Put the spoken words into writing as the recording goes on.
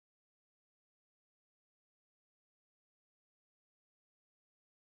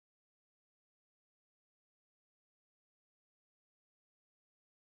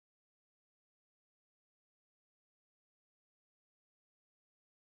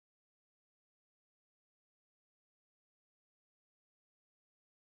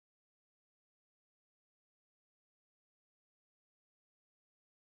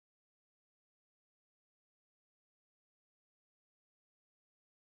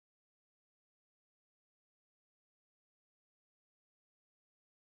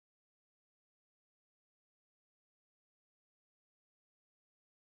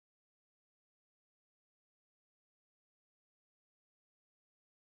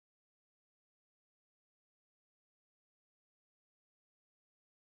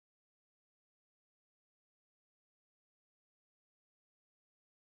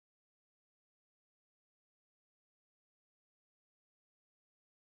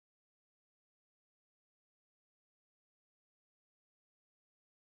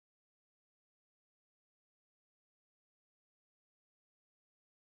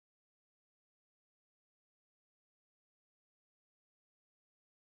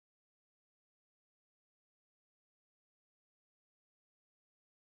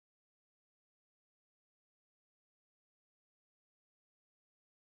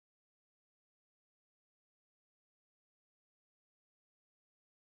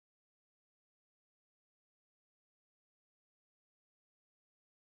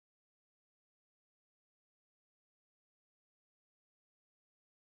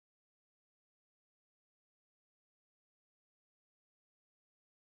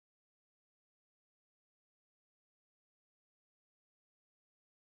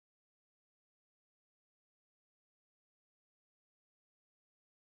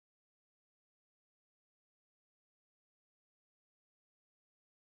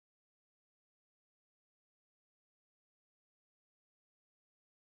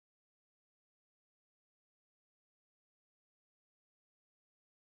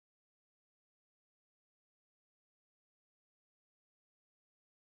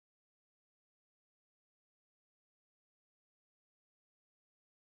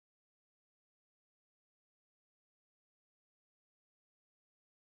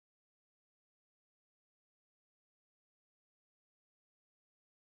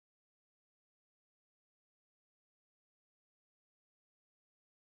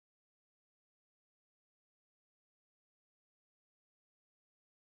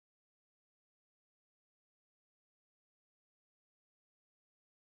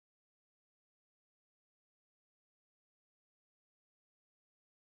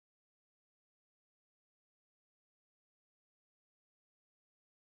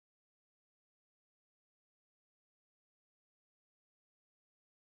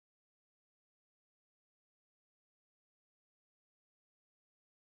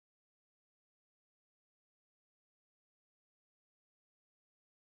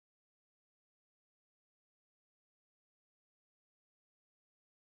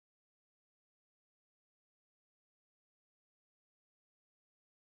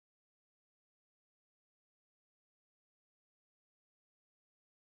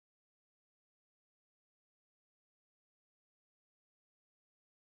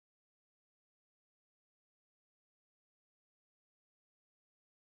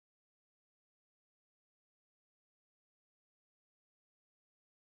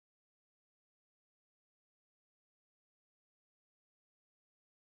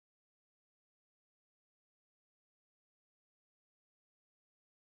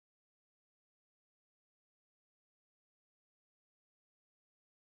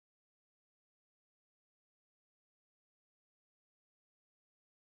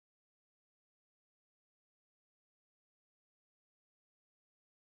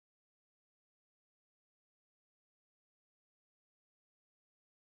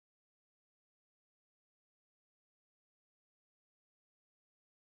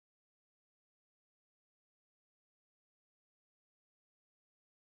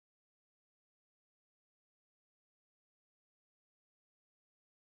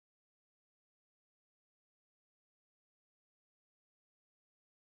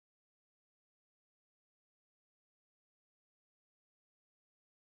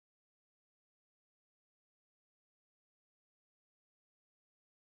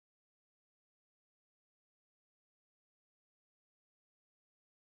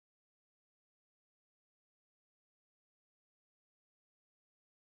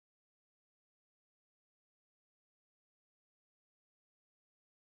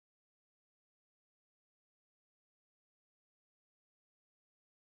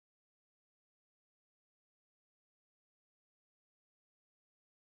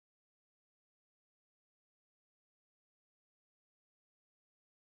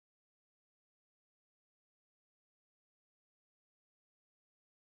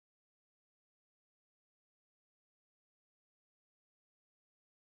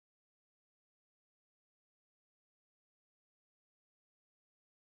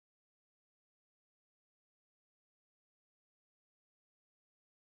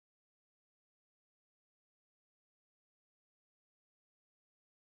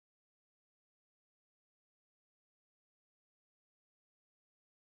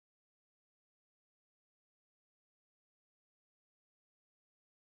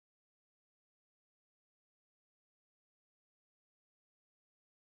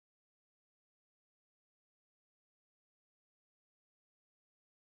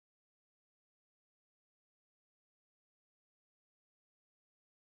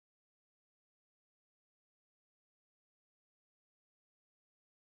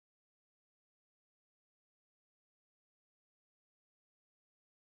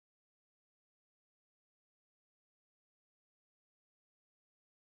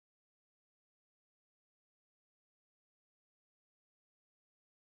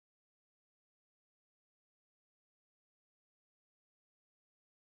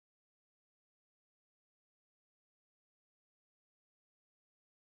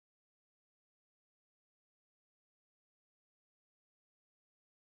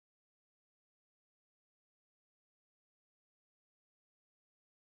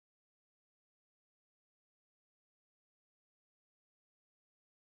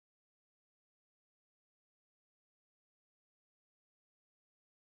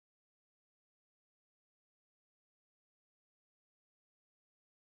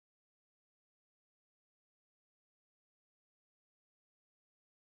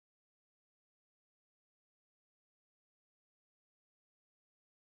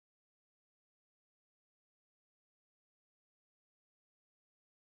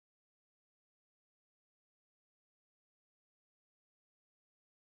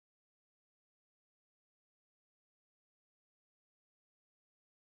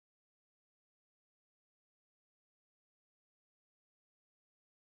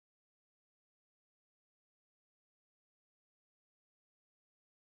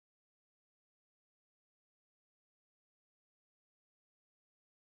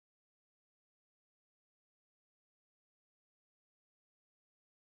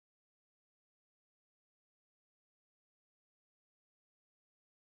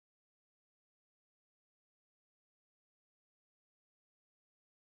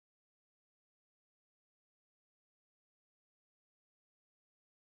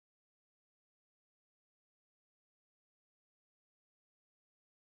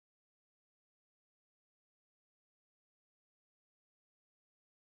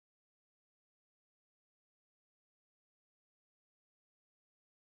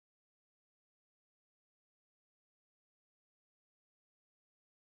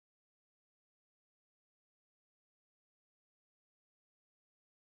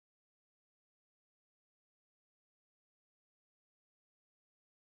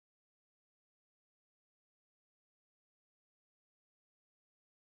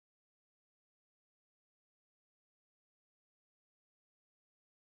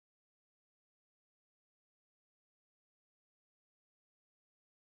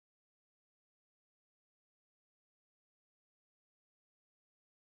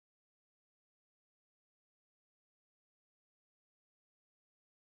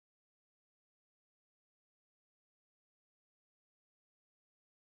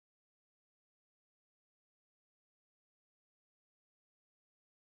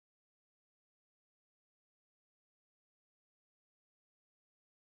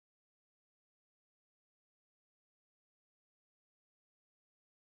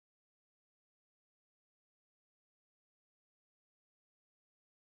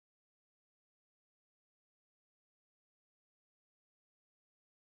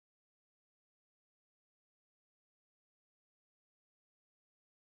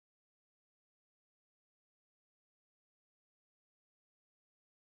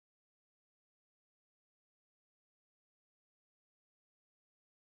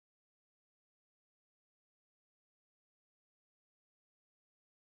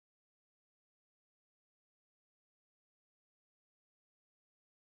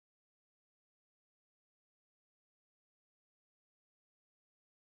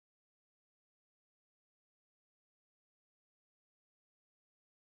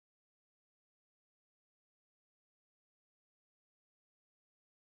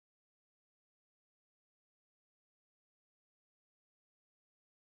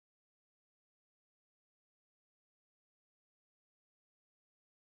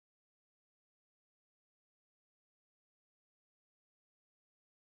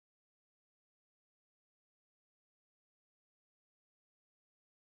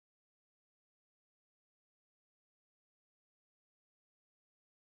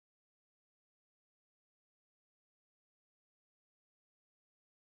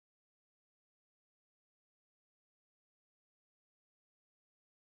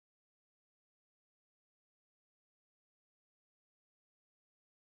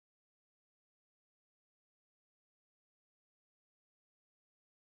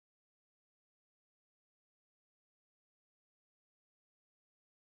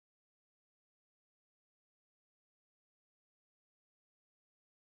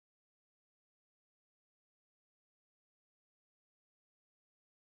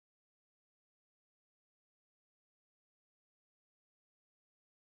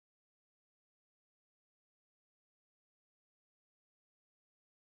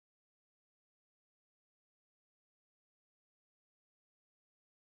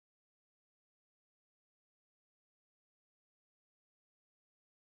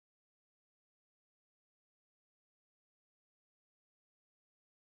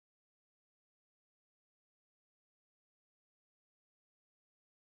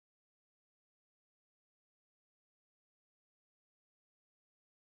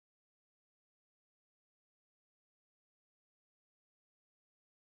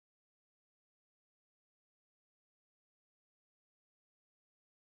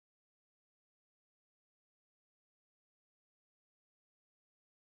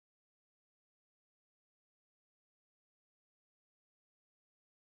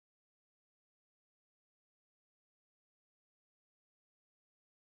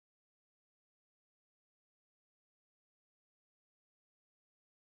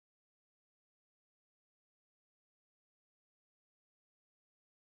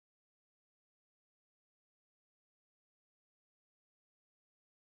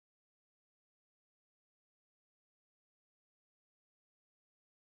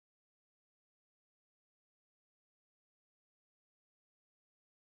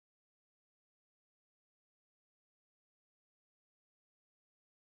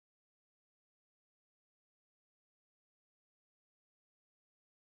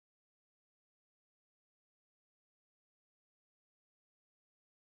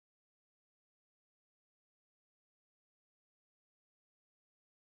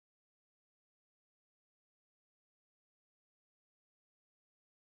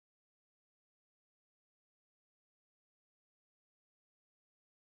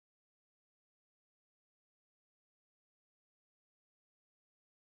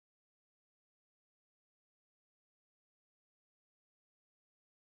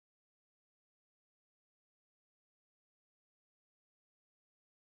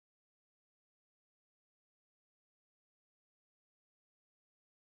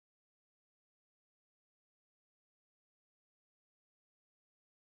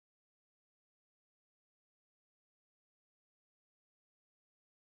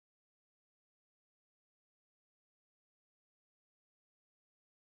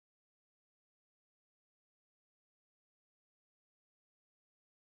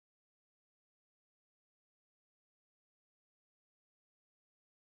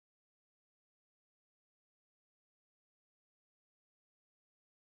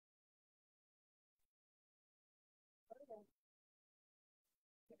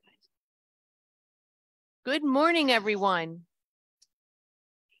Good morning, everyone.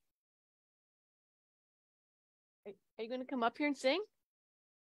 Are you going to come up here and sing?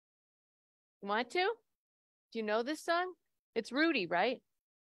 You want to? Do you know this song? It's Rudy, right?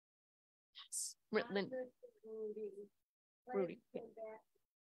 Yes. Rudy. Yeah.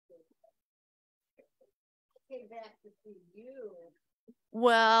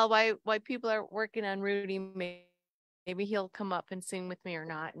 Well, why people are working on Rudy, maybe he'll come up and sing with me or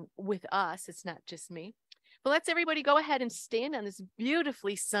not. And with us, it's not just me. But let's everybody go ahead and stand on this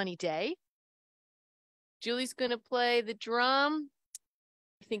beautifully sunny day. Julie's going to play the drum.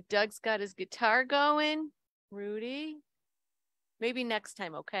 I think Doug's got his guitar going. Rudy. Maybe next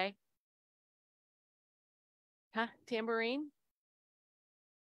time, okay? Huh? Tambourine?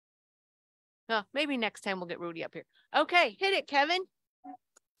 Oh, maybe next time we'll get Rudy up here. Okay, hit it, Kevin.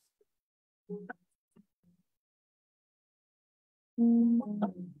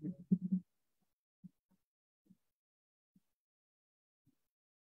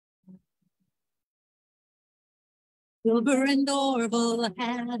 Wilbur and Orville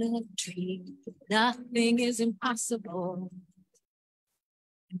had a dream. Nothing is impossible.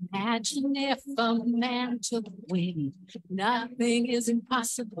 Imagine if a man took wing. Nothing is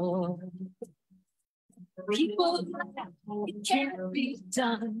impossible. People, it can't be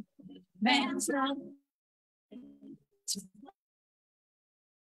done. Man's not.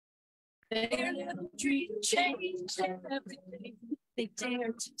 Their little dream changed everything. They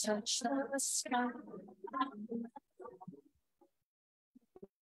dared to touch the sky.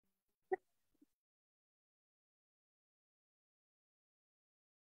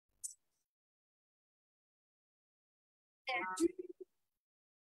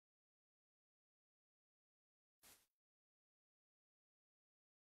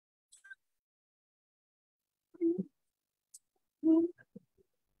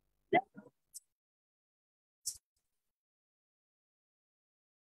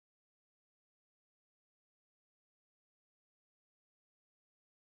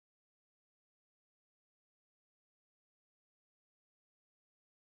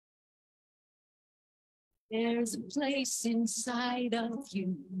 There's a place inside of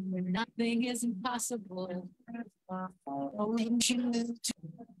you where nothing is impossible.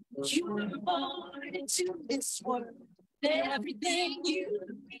 You were born into this world. Everything you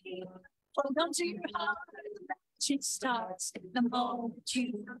need, hold on to your heart. It starts the moment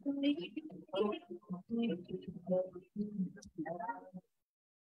you believe.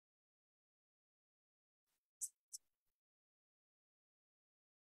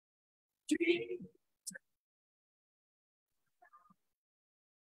 Dream.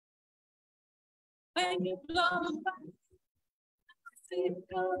 When you blow back,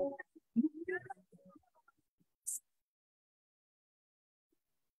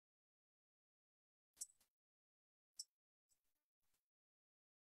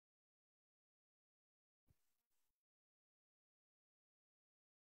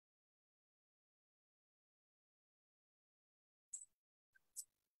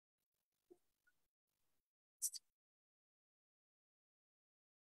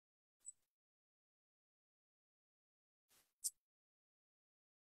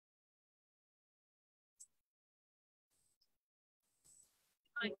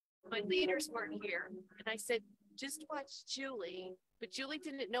 My leaders weren't here, and I said, just watch Julie, but Julie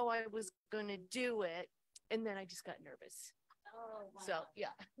didn't know I was going to do it, and then I just got nervous. Oh, wow. So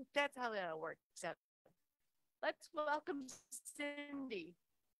yeah, that's how that works out. Let's welcome Cindy.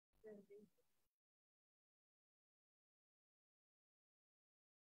 Good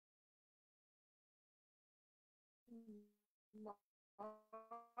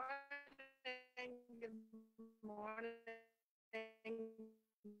morning.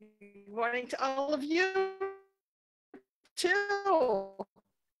 Good morning to all of you too.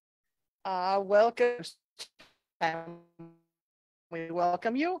 Welcome. We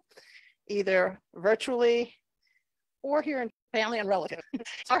welcome you either virtually or here in family and relatives.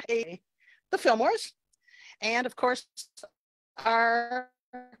 The Fillmores, and of course our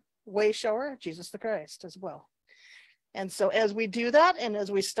way shower, Jesus the Christ, as well. And so as we do that, and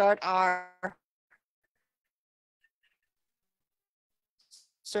as we start our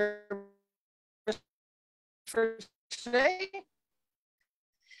service for today,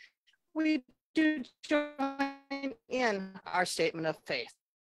 we do join in our statement of faith.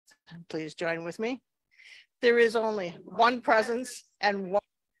 Please join with me. There is only one presence and one.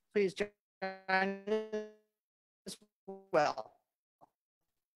 Please join as well.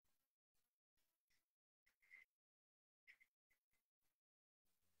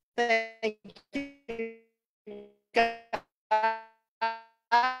 Thank you, God,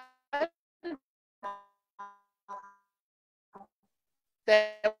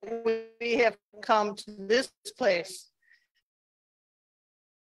 that we have come to this place.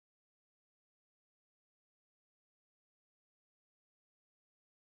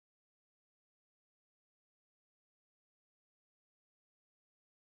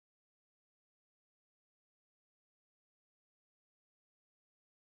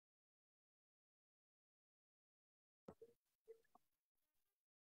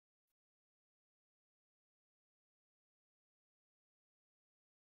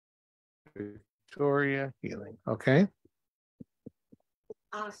 Victoria Healing. Okay.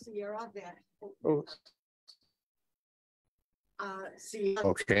 Sierra, that. Oh, Sierra.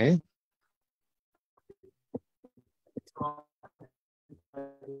 okay.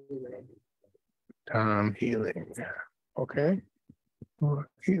 Tom Healing. Okay.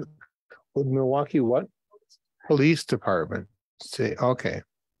 Milwaukee what? Police Department. Say okay.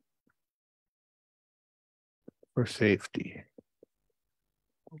 For safety.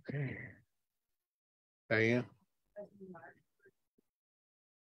 Okay. Diane.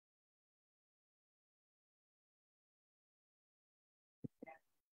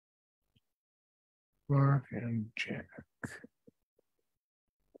 Mark and Jack.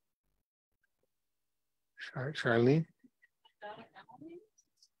 Charlene.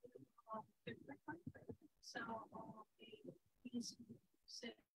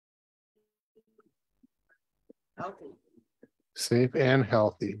 Safe and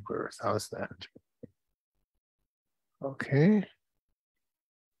healthy birth. How's that? Okay.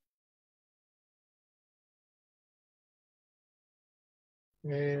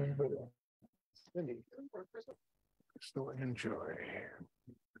 And still enjoy.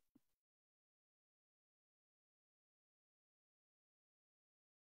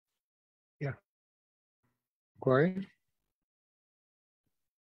 Yeah. Corey?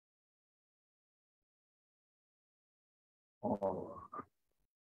 Oh.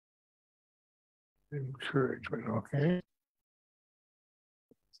 Encouragement, okay.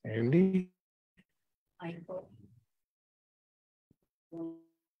 Andy?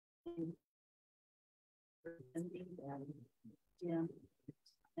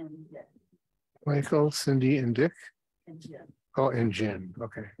 Michael, Cindy, and Dick? And Jen. Oh, and Jen,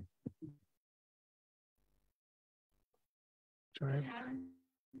 okay.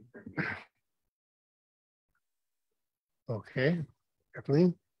 Okay,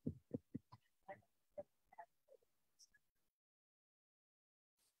 Kathleen?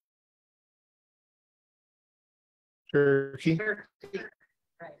 Turkey?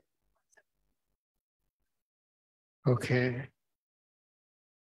 Right. Okay.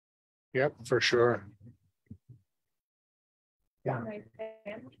 Yep, for sure. Yeah.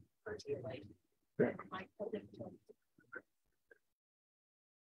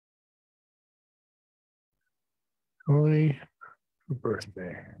 Tony,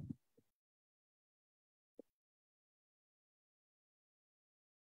 birthday.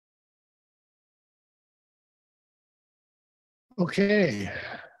 Okay.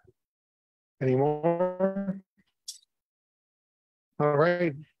 Any more? All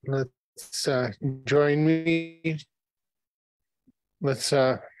right, let's join me. Let's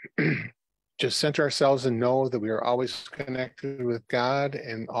just center ourselves and know that we are always connected with God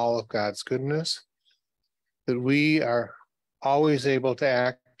and all of God's goodness, that we are always able to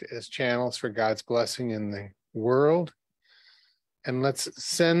act as channels for God's blessing in the world. And let's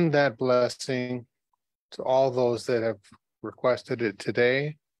send that blessing to all those that have requested it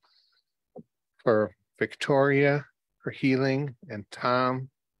today, for Victoria, for healing, and Tom,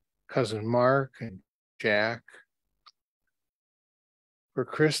 cousin Mark, and Jack, for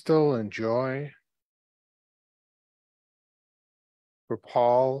Crystal and Joy, for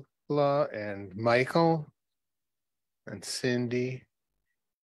Paula and Michael, and Cindy,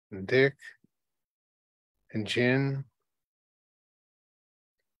 and Dick, and Jen,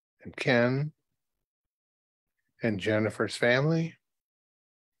 and Ken, and Jennifer's family.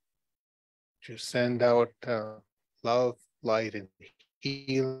 Just send out love, light, and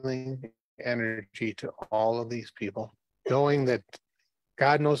healing energy to all of these people, knowing that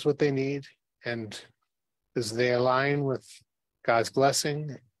God knows what they need, and as they align with God's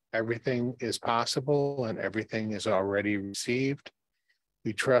blessing, everything is possible and everything is already received.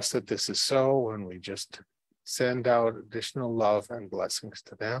 We trust that this is so, and we just send out additional love and blessings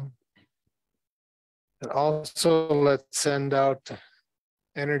to them. And also let's send out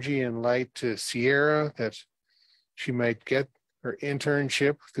energy and light to Sierra, that she might get her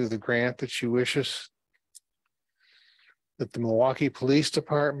internship through the grant that she wishes, that the Milwaukee Police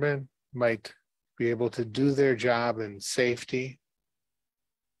Department might be able to do their job in safety,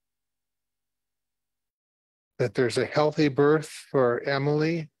 that there's a healthy birth for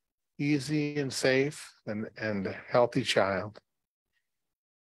Emily, easy and safe, and a healthy child.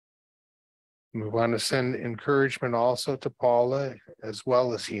 We want to send encouragement also to Paula, as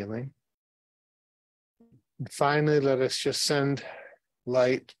well as healing. And finally, let us just send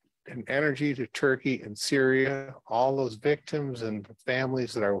light and energy to Turkey and Syria, all those victims and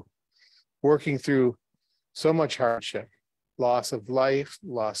families that are working through so much hardship, loss of life,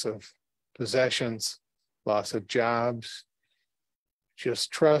 loss of possessions, loss of jobs.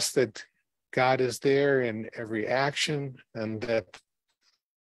 Just trust that God is there in every action, and that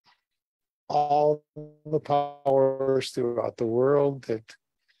all the powers throughout the world that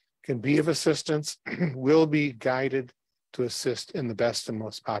can be of assistance will be guided to assist in the best and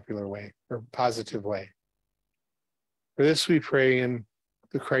most popular way, or positive way. For this we pray in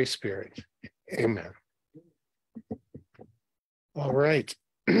the Christ Spirit. Amen. All right.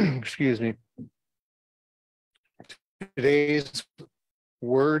 Excuse me. Today's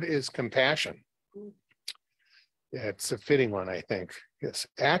word is compassion. It's a fitting one, I think. Yes.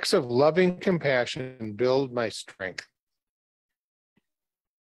 Acts of loving compassion build my strength.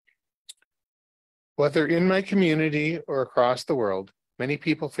 Whether in my community or across the world, many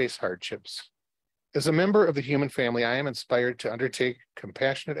people face hardships. As a member of the human family, I am inspired to undertake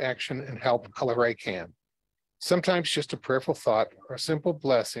compassionate action and help however I can. Sometimes just a prayerful thought or a simple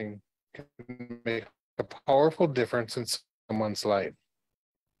blessing can make a powerful difference in someone's life.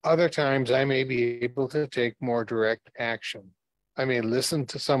 Other times I may be able to take more direct action. I may listen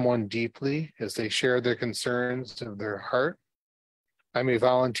to someone deeply as they share their concerns of their heart. I may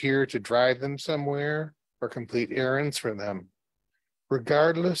volunteer to drive them somewhere or complete errands for them.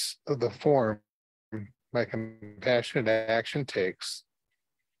 Regardless of the form my compassionate action takes,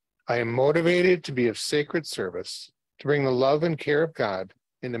 I am motivated to be of sacred service, to bring the love and care of God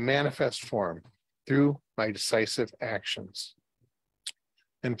into manifest form through my decisive actions.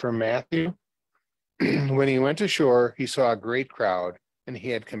 And for Matthew, when he went ashore, he saw a great crowd, and he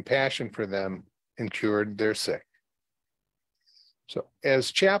had compassion for them and cured their sick. So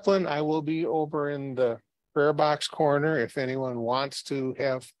as chaplain, I will be over in the prayer box corner if anyone wants to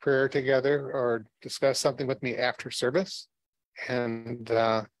have prayer together or discuss something with me after service. And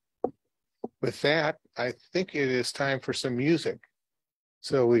with that, I think it is time for some music.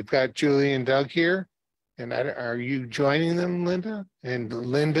 So we've got Julie and Doug here. And are you joining them, Linda? And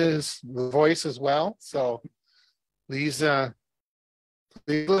Linda's voice as well. So please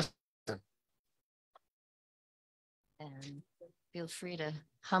listen. And feel free to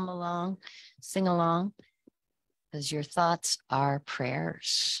hum along, sing along, because your thoughts are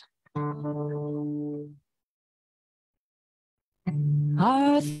prayers.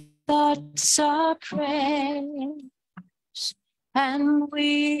 Our thoughts are prayers, and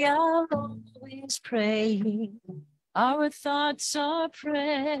we are always praying. Our thoughts are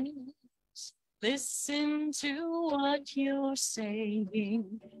prayers. Listen to what you're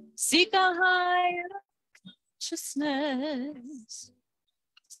saying. Seek a higher consciousness,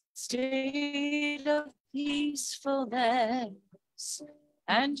 state of peacefulness,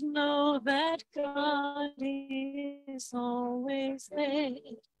 and know that God is always there.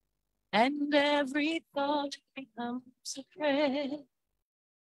 And every thought becomes a prayer.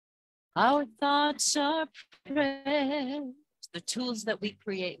 Our thoughts are prayers, the tools that we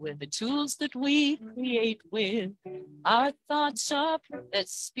create with, the tools that we create with. Our thoughts are that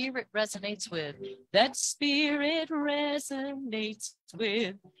spirit resonates with, that spirit resonates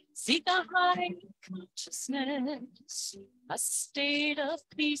with. Seek a high consciousness, a state of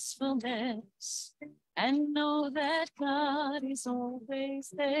peacefulness, and know that God is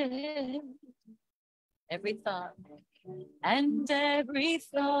always there. Every thought and every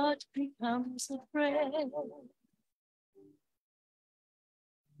thought becomes a prayer.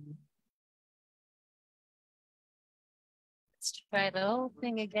 Let's try the whole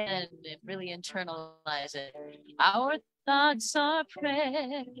thing again and really internalize it. Our thoughts are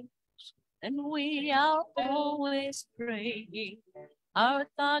prayers, and we are always praying. Our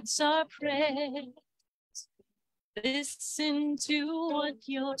thoughts are prayers. Listen to what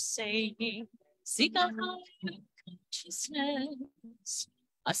you're saying. Seek a higher consciousness,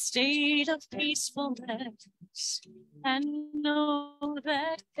 a state of peacefulness, and know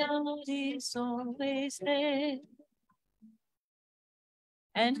that God is always there.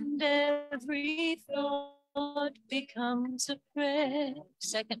 And every thought becomes a prayer.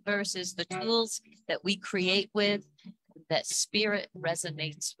 Second verse is the tools that we create with, that spirit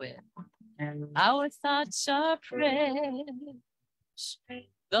resonates with. Our thoughts are prayers,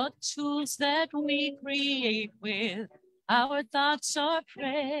 the tools that we create with. Our thoughts are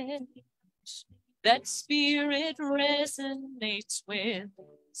prayers. that spirit resonates with.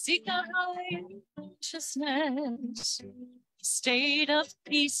 Seek out righteousness, a state of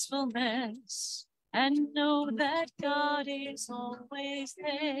peacefulness, and know that God is always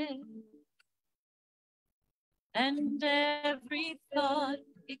there. And every thought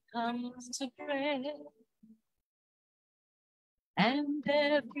becomes a prayer. And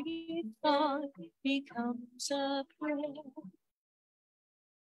every thought becomes a prayer.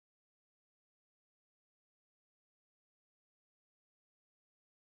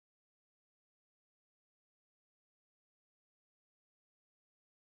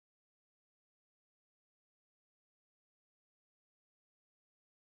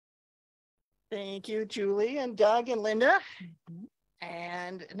 Thank you, Julie and Doug and Linda.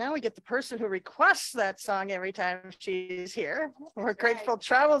 And now we get the person who requests that song every time she's here. We're grateful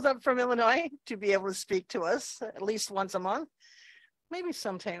travels up from Illinois to be able to speak to us at least once a month. Maybe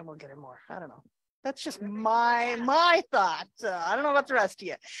sometime we'll get her more. I don't know. That's just my thought. I don't know about the rest of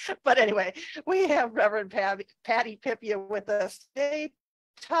you. But anyway, we have Reverend Patty Pipia with us today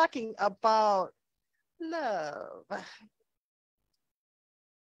talking about love.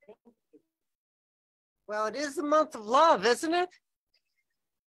 Well, it is the month of love, isn't it?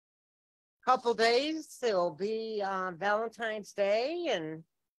 Couple days, it'll be Valentine's Day, and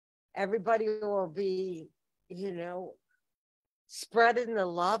everybody will be, spreading the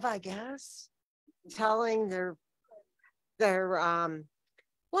love, I guess, telling their well,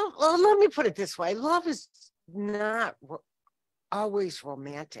 let me put it this way. Love is not always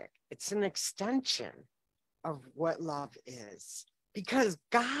romantic. It's an extension of what love is, because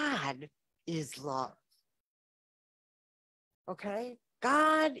God is love. Okay?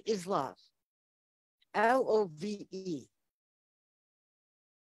 God is love. Love.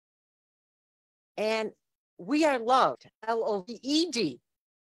 And we are loved. Loved.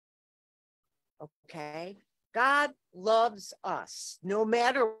 Okay? God loves us no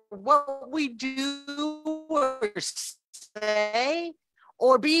matter what we do or say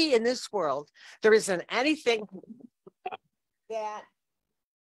or be in this world. There isn't anything that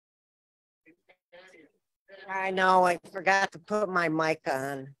I know. I forgot to put my mic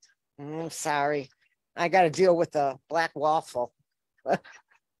on. I'm sorry. I got to deal with a black waffle.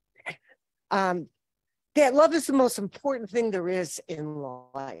 That love is the most important thing there is in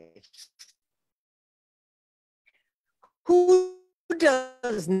life. Who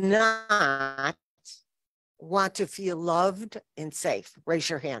does not want to feel loved and safe? Raise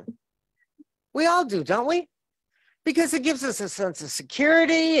your hand. We all do, don't we? Because it gives us a sense of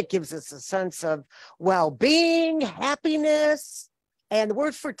security. It gives us a sense of well-being, happiness. And the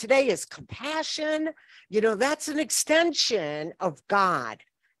word for today is compassion. That's an extension of God.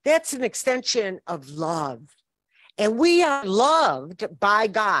 That's an extension of love. And we are loved by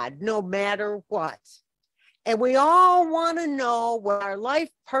God no matter what. And we all want to know what our life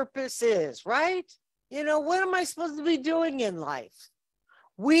purpose is, right? What am I supposed to be doing in life?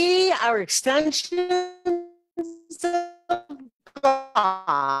 We are extensions of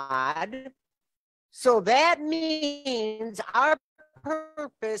God. So that means our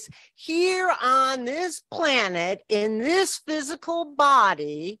purpose here on this planet, in this physical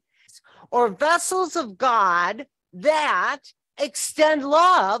body, or vessels of God that extend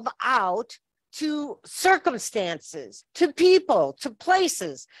love out to circumstances, to people, to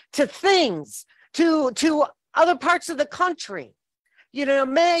places, to things, to other parts of the country.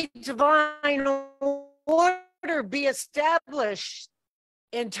 May divine order be established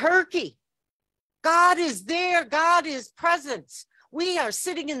in Turkey. God is there. God is present. We are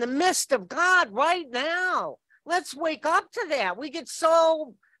sitting in the midst of God right now. Let's wake up to that. We get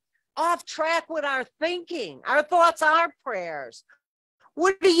so off track with our thinking. Our thoughts are prayers.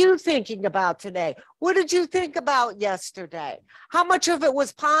 What are you thinking about today? What did you think about yesterday? How much of it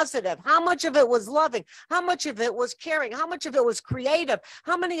was positive? How much of it was loving? How much of it was caring? How much of it was creative?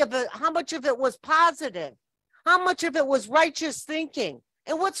 How much of it was positive? How much of it was righteous thinking?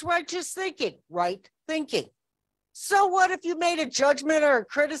 And what's righteous thinking? Right thinking. So what if you made a judgment or a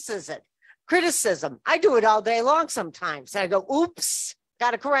criticism? I do it all day long sometimes. I go, oops,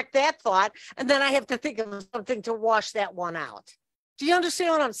 got to correct that thought. And then I have to think of something to wash that one out. Do you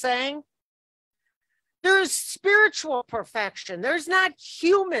understand what I'm saying? There's spiritual perfection. There's not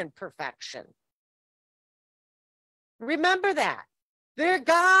human perfection. Remember that.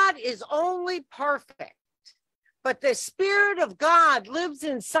 God is only perfect. But the Spirit of God lives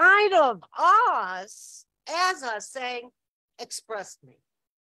inside of us, as us, saying, express me.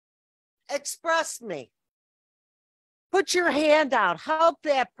 Express me. Put your hand out. Help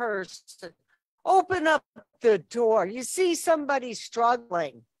that person. Open up the door. You see somebody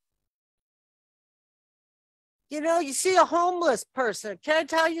struggling. You know, you see a homeless person. Can I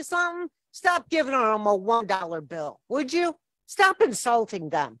tell you something? Stop giving them a $1 bill, would you? Stop insulting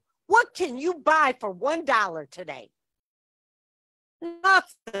them. What can you buy for $1 today?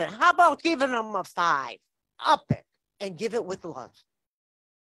 Nothing. How about giving them a 5? Up it and give it with love.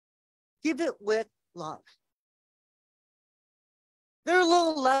 Give it with love. They're a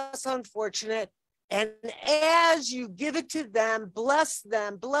little less unfortunate. And as you give it to them, bless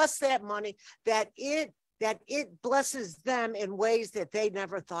that money, that it blesses them in ways that they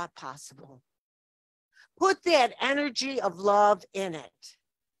never thought possible. Put that energy of love in it.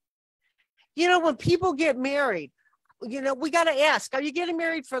 You know, when people get married, you know, we got to ask, are you getting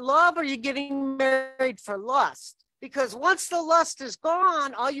married for love or are you getting married for lust? Because once the lust is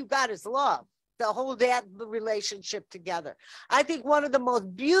gone, all you got is love to hold that relationship together. I think one of the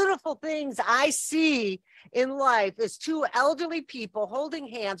most beautiful things I see in life is 2 elderly people holding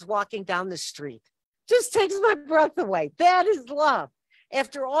hands walking down the street. Just takes my breath away. That is love.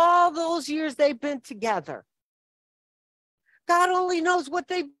 After all those years they've been together. God only knows what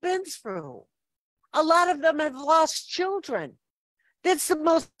they've been through. A lot of them have lost children. That's the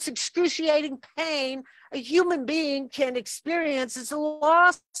most excruciating pain a human being can experience, is the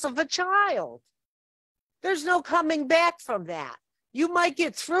loss of a child. There's no coming back from that. You might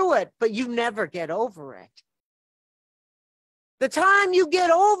get through it, but you never get over it. The time you get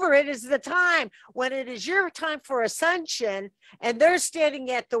over it is the time when it is your time for ascension, and they're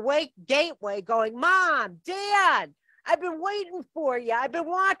standing at the gateway going, Mom, Dad, I've been waiting for you. I've been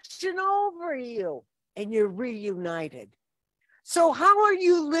watching over you. And you're reunited. So how are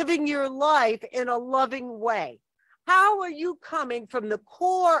you living your life in a loving way? How are you coming from the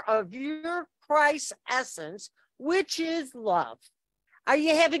core of your Christ essence, which is love? Are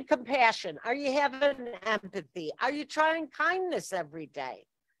you having compassion? Are you having empathy? Are you trying kindness every day?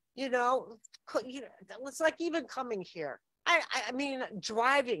 You know, it's like even coming here. I mean,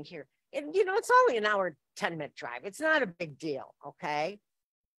 driving here. And, you know, it's only an hour, 10-minute drive. It's not a big deal, okay?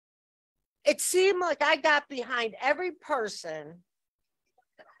 It seemed like I got behind every person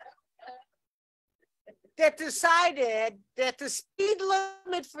that decided that the speed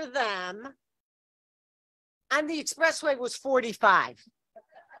limit for them on the expressway was 45.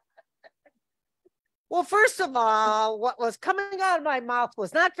 Well, first of all, what was coming out of my mouth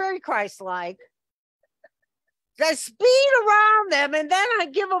was not very Christ-like. I speed around them, and then I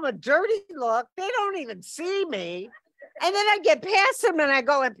give them a dirty look. They don't even see me. And then I get past them, and I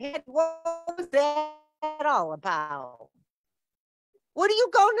go, and what was that all about? What are you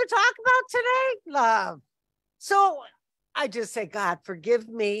going to talk about today? Love. So I just say, God, forgive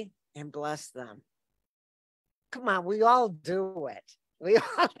me and bless them. Come on, we all do it. We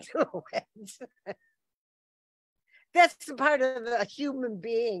all do it. That's the part of a human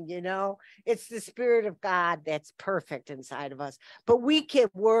being, you know. It's the Spirit of God that's perfect inside of us. But we can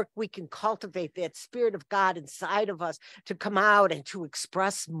work, we can cultivate that Spirit of God inside of us to come out and to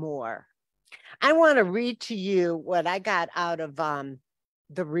express more. I want to read to you what I got out of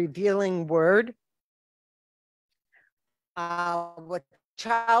the Revealing Word. What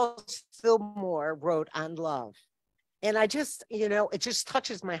Charles Fillmore wrote on love. And I just, you know, it just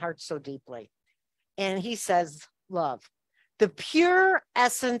touches my heart so deeply. And he says, love, the pure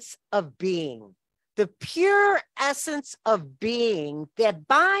essence of being, the pure essence of being that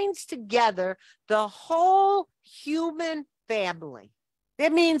binds together the whole human family.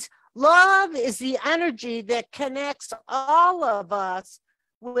 That means love is the energy that connects all of us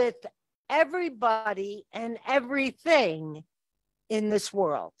with everybody and everything in this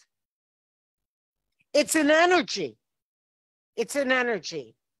world. It's an energy. It's an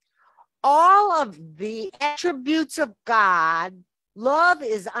energy. All of the attributes of God, love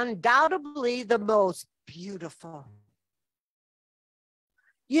is undoubtedly the most beautiful.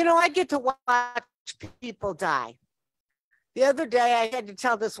 You know, I get to watch people die. The other day, I had to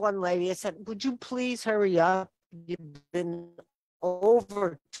tell this one lady, I said, would you please hurry up? You've been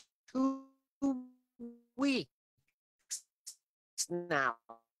over 2 weeks now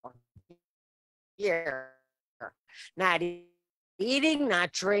here, not eating,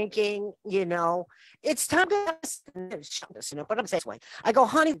 not drinking, you know, it's time to, you know, but I'm saying this way. I go,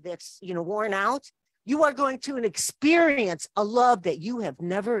 honey, that's, you know, worn out. You are going to experience a love that you have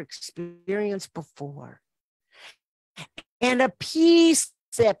never experienced before. And a peace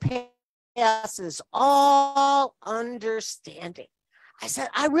that passes all understanding. I said,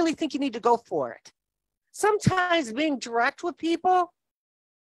 I really think you need to go for it. Sometimes being direct with people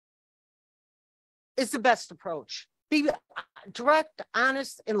is the best approach. Be direct,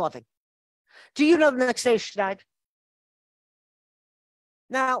 honest, and loving. Do you know the next day she died?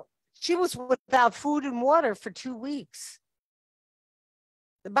 Now, She was without food and water for 2 weeks.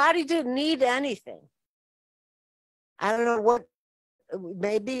 The body didn't need anything. I don't know what,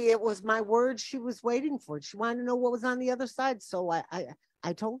 maybe it was my words she was waiting for. She wanted to know what was on the other side. So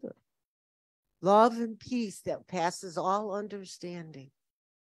I told her. Love and peace that passes all understanding.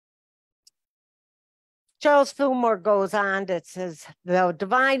 Charles Fillmore goes on that says, the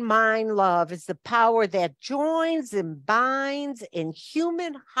divine mind love is the power that joins and binds in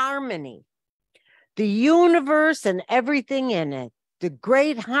human harmony, the universe and everything in it, the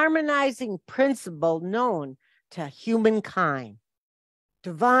great harmonizing principle known to humankind.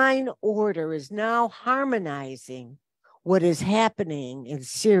 Divine order is now harmonizing what is happening in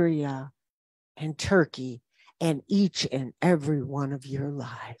Syria and Turkey and each and every one of your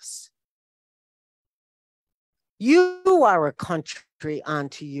lives. You are a country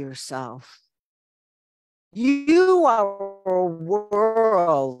unto yourself. You are a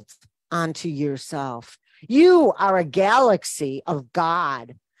world unto yourself. You are a galaxy of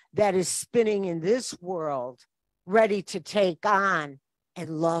God that is spinning in this world, ready to take on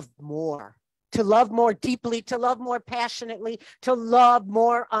and love more, to love more deeply, to love more passionately, to love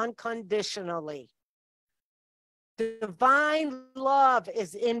more unconditionally. Divine love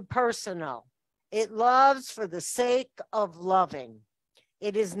is impersonal. It loves for the sake of loving.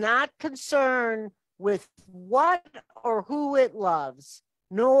 It is not concerned with what or who it loves,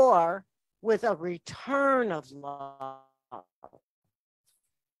 nor with a return of love.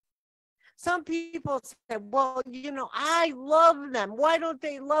 Some people say, well, you know, I love them. Why don't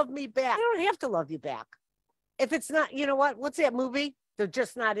they love me back? They don't have to love you back. If it's not, you know what? What's that movie? They're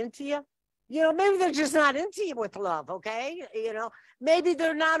just not into you. You know, maybe they're just not into you with love, okay? You know, maybe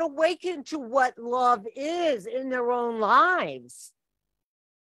they're not awakened to what love is in their own lives.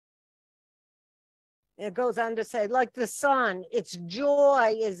 It goes on to say, like the sun, its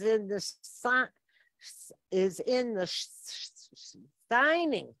joy is in the sun,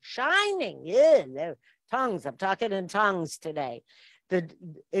 shining. Yeah, tongues. I'm talking in tongues today.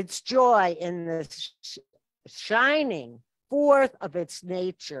 Its joy in the shining forth of its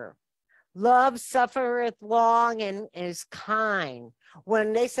nature. Love suffereth long and is kind.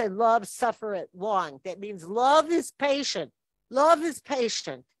 When they say love suffereth long, that means love is patient. Love is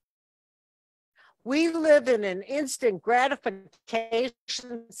patient. We live in an instant gratification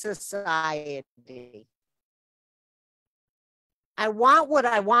society. I want what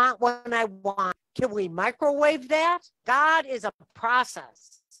I want when I want. Can we microwave that? God is a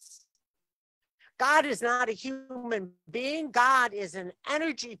process. God is not a human being. God is an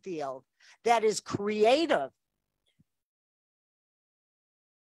energy field that is creative.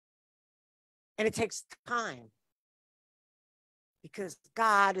 And it takes time because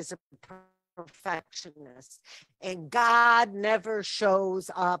God is a perfectionist and God never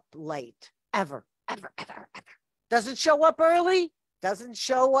shows up late, ever. Doesn't show up early, doesn't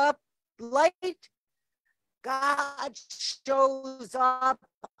show up late. God shows up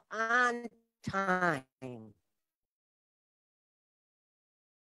on time.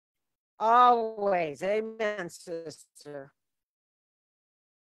 Always. Amen, sister.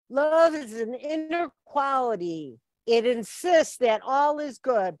 Love is an inner quality. It insists that all is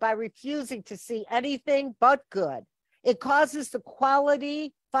good by refusing to see anything but good. It causes the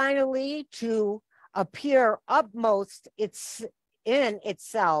quality finally to appear upmost in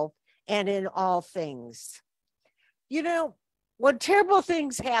itself and in all things. You know, when terrible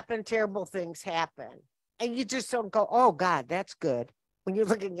things happen. And you just don't go, oh God, that's good. When you're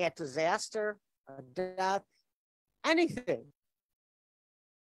looking at disaster, or death, anything.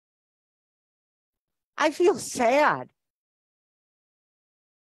 I feel sad.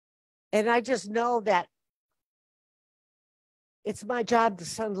 And I just know that it's my job to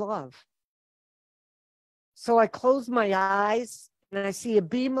send love. So I close my eyes and I see a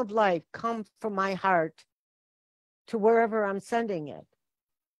beam of light come from my heart to wherever I'm sending it.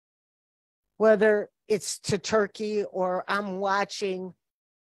 Whether it's to Turkey or I'm watching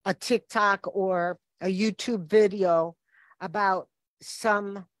a TikTok or a YouTube video about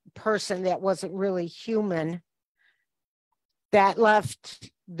some person that wasn't really human that left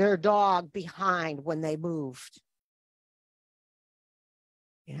their dog behind when they moved.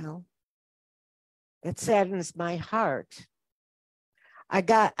 You know, it saddens my heart.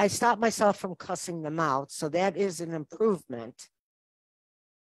 I stopped myself from cussing them out, so that is an improvement.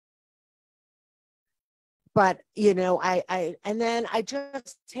 But, you know, and then I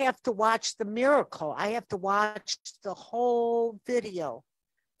just have to watch the miracle. I have to watch the whole video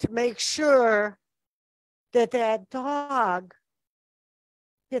to make sure that that dog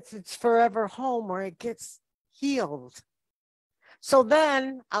gets its forever home or it gets healed. So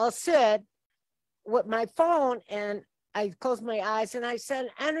then I'll sit with my phone and I close my eyes and I send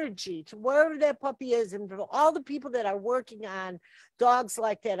energy to wherever that puppy is, and for all the people that are working on dogs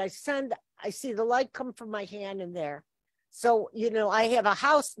like that. I see the light come from my hand in there. So, I have a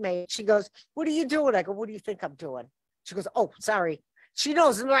housemate. She goes, "What are you doing?" I go, "What do you think I'm doing?" She goes, "Oh, sorry." She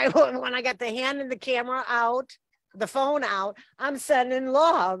knows right when I got the hand and the camera out, the phone out, I'm sending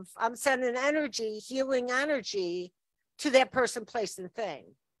love. I'm sending energy, healing energy to that person, place, and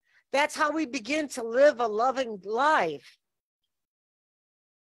thing. That's how we begin to live a loving life.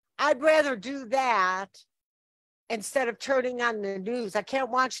 I'd rather do that instead of turning on the news. I can't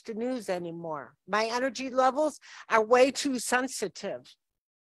watch the news anymore. My energy levels are way too sensitive.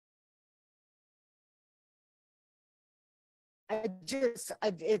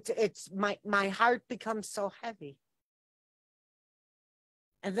 My heart becomes so heavy.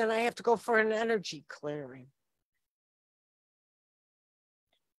 And then I have to go for an energy clearing.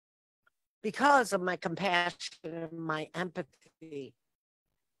 Because of my compassion and my empathy.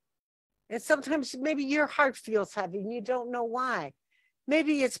 And sometimes maybe your heart feels heavy and you don't know why.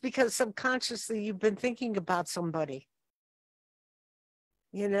 Maybe it's because subconsciously you've been thinking about somebody.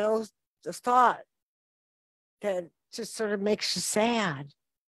 The thought that just sort of makes you sad.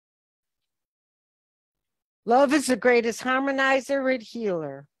 Love is the greatest harmonizer and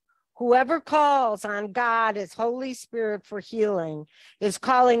healer. Whoever calls on God as Holy Spirit for healing is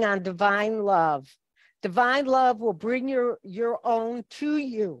calling on divine love. Divine love will bring your own to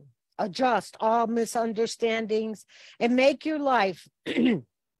you, adjust all misunderstandings, and make your life and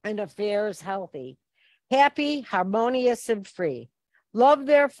affairs healthy, happy, harmonious, and free. Love,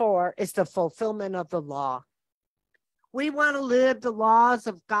 therefore, is the fulfillment of the law. We want to live the laws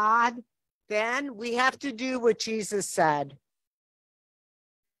of God, then we have to do what Jesus said.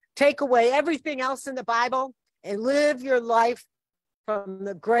 Take away everything else in the Bible and live your life from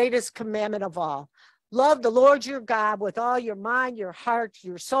the greatest commandment of all. Love the Lord your God with all your mind, your heart,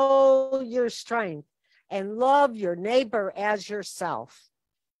 your soul, your strength, and love your neighbor as yourself.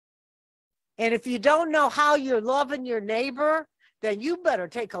 And if you don't know how you're loving your neighbor, then you better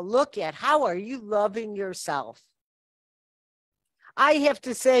take a look at how are you loving yourself. I have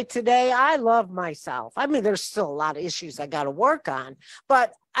to say today, I love myself. I mean, there's still a lot of issues I got to work on,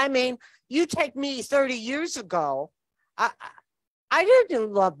 but I mean, you take me 30 years ago, I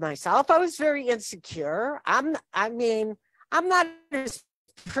didn't love myself. I was very insecure. I'm not as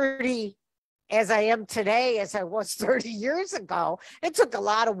pretty as I am today as I was 30 years ago. It took a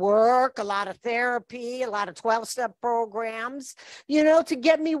lot of work, a lot of therapy, a lot of 12-step programs, to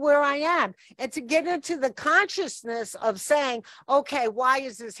get me where I am and to get into the consciousness of saying, okay, why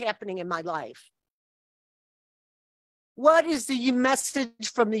is this happening in my life? What is the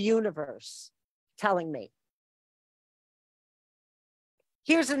message from the universe telling me?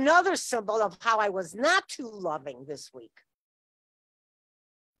 Here's another symbol of how I was not too loving this week.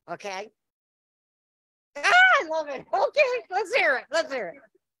 Okay. I love it. Okay, let's hear it.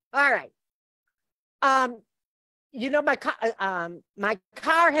 All right. My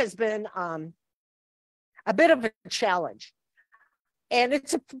car has been a bit of a challenge. And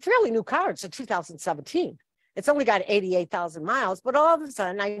it's a fairly new car. It's a 2017. It's only got 88,000 miles, but all of a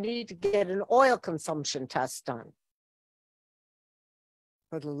sudden I need to get an oil consumption test done.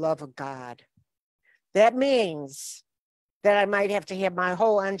 For the love of God. That means that I might have to have my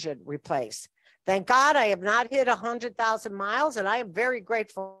whole engine replaced. Thank God I have not hit 100,000 miles, and I am very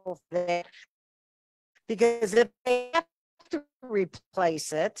grateful for that. Because if they have to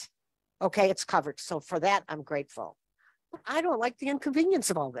replace it, okay, it's covered. So for that, I'm grateful. I don't like the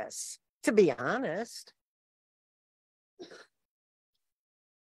inconvenience of all this, to be honest.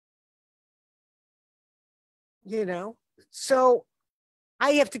 So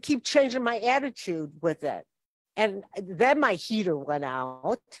I have to keep changing my attitude with it. And then my heater went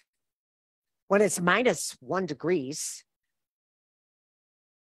out when it's -1 degrees.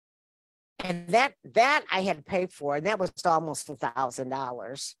 And that I had to pay for, and that was almost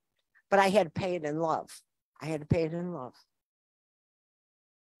 $1,000. But I had to pay it in love. And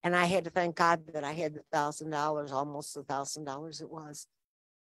I had to thank God that I had the $1,000, almost $1,000 it was.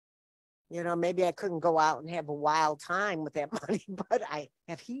 Maybe I couldn't go out and have a wild time with that money, but I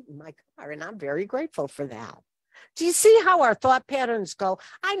have heat in my car, and I'm very grateful for that. Do you see how our thought patterns go?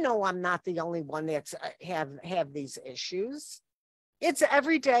 I know I'm not the only one that's have these issues. It's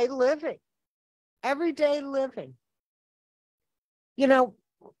everyday living. Everyday living.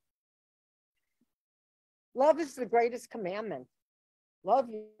 Love is the greatest commandment. Love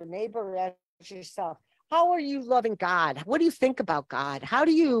your neighbor as yourself. How are you loving God? What do you think about God? How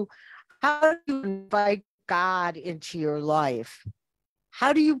do you invite God into your life.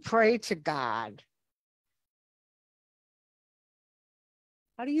 How do you pray to God?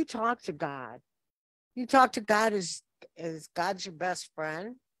 How do you talk to God? You talk to God as God's your best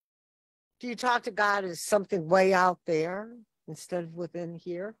friend? Do you talk to God as something way out there instead of within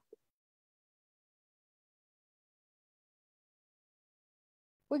here?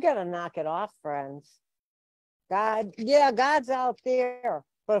 We got to knock it off, friends. God, yeah, God's out there.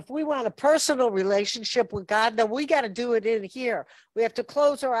 But if we want a personal relationship with God, then we got to do it in here. We have to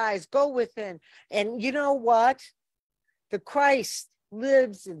close our eyes, go within. And you know what? The Christ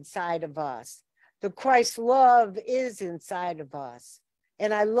lives inside of us. The Christ love is inside of us.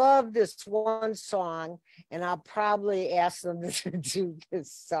 And I love this one song, and I'll probably ask them to do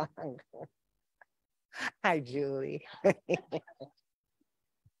this song. Hi, Julie.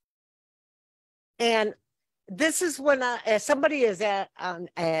 And this is when somebody is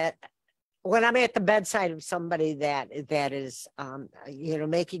when I'm at the bedside of somebody that is,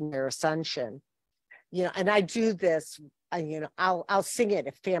 making their ascension, and I do this, I'll sing it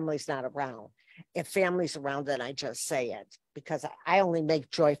if family's not around. If family's around, then I just say it because I only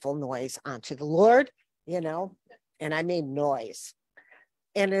make joyful noise unto the Lord, and I made noise.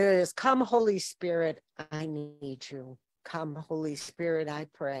 And it is, come, Holy Spirit, I need you. Come, Holy Spirit, I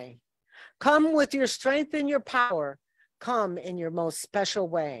pray. Come with your strength and your power. Come in your most special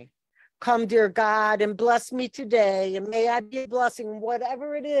way. Come, dear God, and bless me today. And may I be a blessing.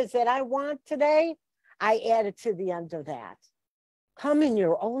 Whatever it is that I want today, I add it to the end of that. Come in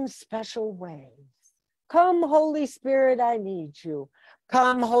your own special ways. Come, Holy Spirit, I need you.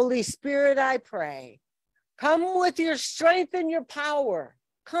 Come, Holy Spirit, I pray. Come with your strength and your power.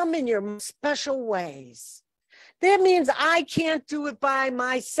 Come in your special ways. That means I can't do it by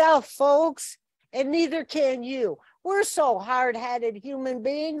myself, folks, and neither can you. We're so hard-headed human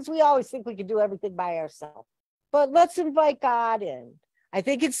beings. We always think we can do everything by ourselves. But let's invite God in. I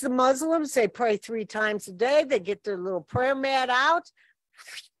think it's the Muslims. They pray 3 times a day. They get their little prayer mat out.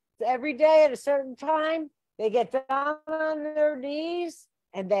 Every day at a certain time, they get down on their knees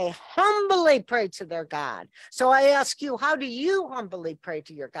and they humbly pray to their God. So I ask you, how do you humbly pray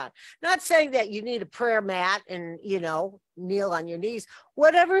to your God? Not saying that you need a prayer mat and, kneel on your knees.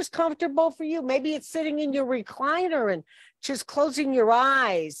 Whatever is comfortable for you. Maybe it's sitting in your recliner and just closing your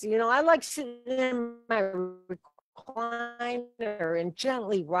eyes. I like sitting in my recliner and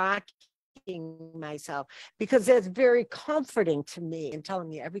gently rocking myself because that's very comforting to me and telling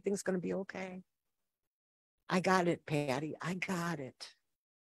me everything's going to be okay. I got it, Patty. I got it.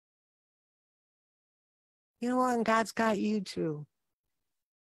 You know what? And God's got you too.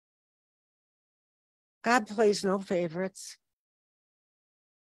 God plays no favorites.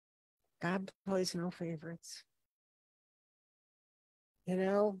 God plays no favorites.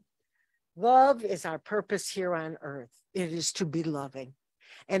 Love is our purpose here on earth. It is to be loving.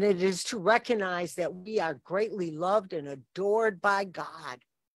 And it is to recognize that we are greatly loved and adored by God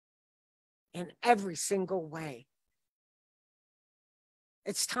in every single way.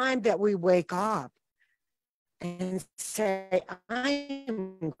 It's time that we wake up and say, I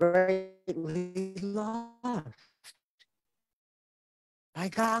am greatly loved by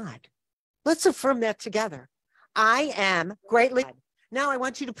God. Let's affirm that together. I am greatly loved. Now I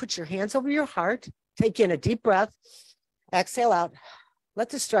want you to put your hands over your heart, take in a deep breath, exhale out, let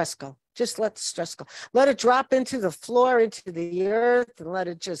the stress go. Just let the stress go. Let it drop into the floor, into the earth, and let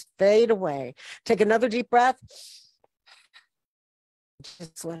it just fade away. Take another deep breath.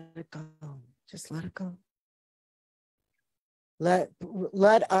 Just let it go. Just let it go.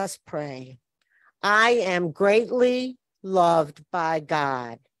 Let us pray. I am greatly loved by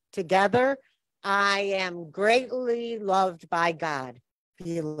God. Together, I am greatly loved by God.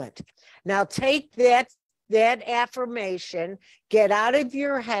 Feel it. Now take that affirmation, get out of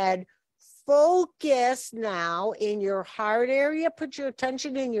your head, focus now in your heart area, put your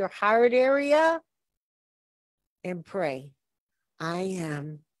attention in your heart area and pray. I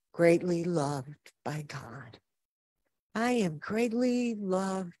am greatly loved by God. I am greatly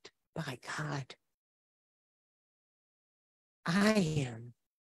loved by God. I am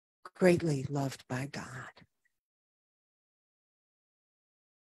greatly loved by God.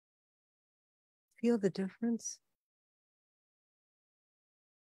 Feel the difference?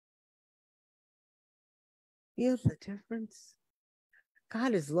 Feel the difference?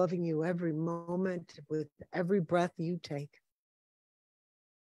 God is loving you every moment with every breath you take.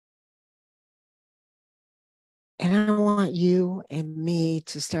 And I want you and me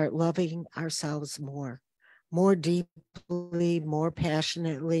to start loving ourselves more deeply, more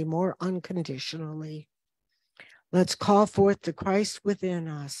passionately, more unconditionally. Let's call forth the Christ within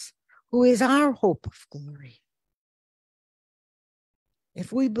us who is our hope of glory.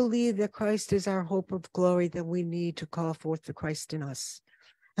 If we believe that Christ is our hope of glory, then we need to call forth the Christ in us.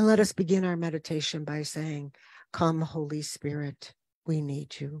 And let us begin our meditation by saying, "Come, Holy Spirit, we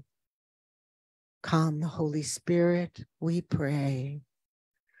need you. Come, Holy Spirit, we pray.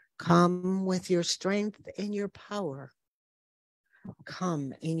 Come with your strength and your power.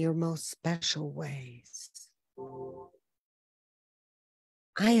 Come in your most special ways.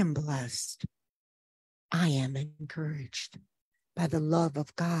 I am blessed. I am encouraged by the love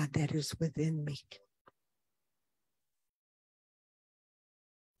of God that is within me.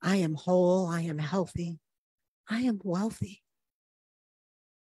 I am whole. I am healthy. I am wealthy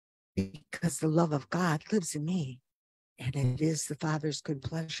because the love of God lives in me, and it is the Father's good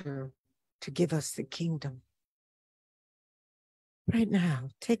pleasure to give us the kingdom. Right now,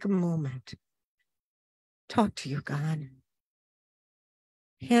 take a moment. Talk to your God.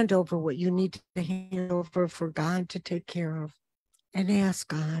 Hand over what you need to hand over for God to take care of, and ask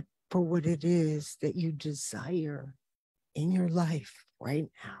God for what it is that you desire in your life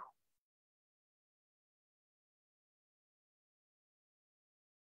right now.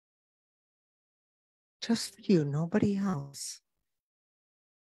 Just you, nobody else.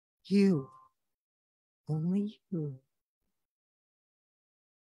 You, only you.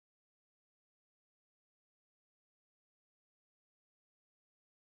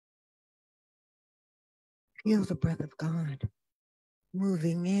 Feel the breath of God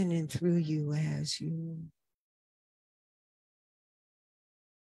moving in and through you as you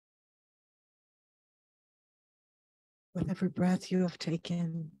with every breath you have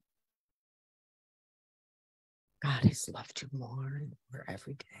taken. God has loved you more and more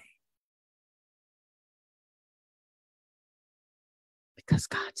every day. Because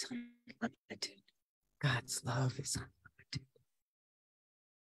God's unlimited. God's love is unlimited.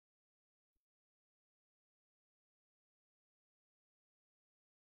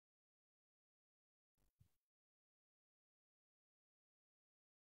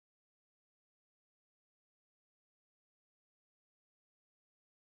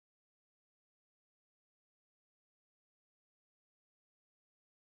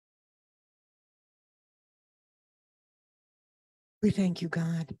 We thank you,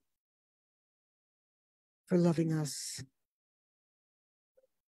 God, for loving us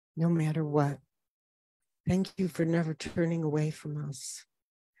no matter what. Thank you for never turning away from us.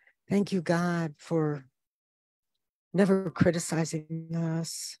 Thank you, God, for never criticizing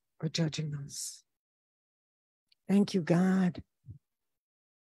us or judging us. Thank you, God,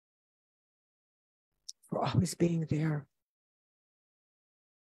 for always being there.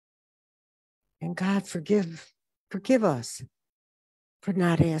 And God, forgive us for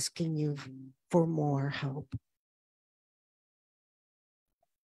not asking you for more help.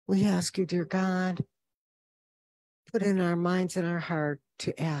 We ask you, dear God, put in our minds and our heart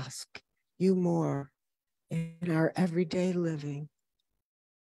to ask you more in our everyday living.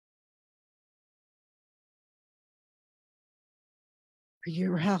 For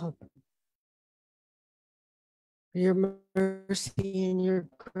your help, for your mercy and your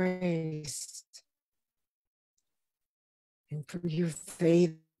grace, and for your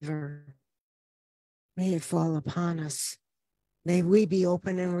favor. May it fall upon us. May we be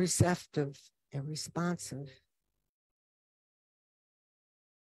open and receptive and responsive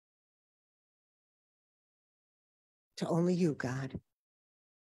to only you, God,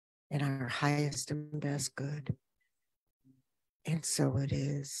 and our highest and best good. And so it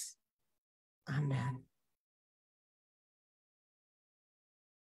is. Amen.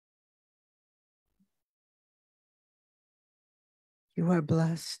 You are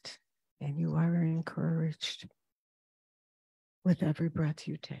blessed and you are encouraged with every breath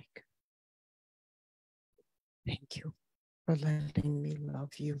you take. Thank you for letting me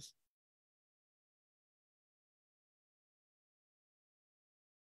love you.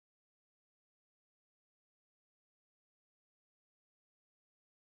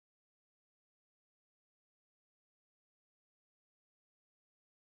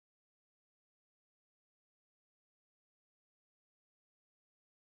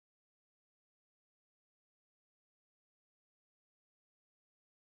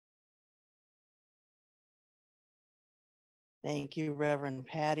 Thank you, Reverend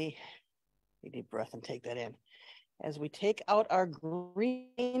Patty. Take a deep breath and take that in. As we take out our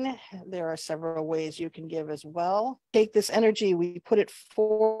green, there are several ways you can give as well. Take this energy, we put it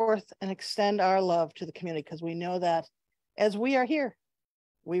forth and extend our love to the community because we know that as we are here,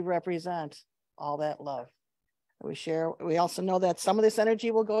 we represent all that love. We share. We also know that some of this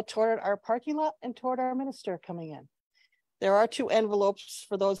energy will go toward our parking lot and toward our minister coming in. There are two envelopes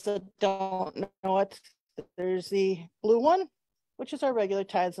for those that don't know it. There's the blue one, which is our regular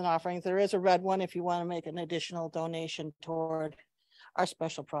tithes and offerings. There is a red one if you want to make an additional donation toward our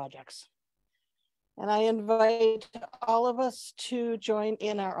special projects. And I invite all of us to join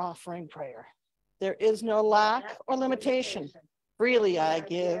in our offering prayer. There is no lack or limitation. Freely I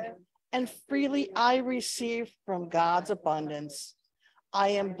give, and freely I receive from God's abundance. I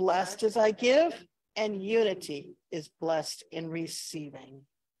am blessed as I give, and unity is blessed in receiving.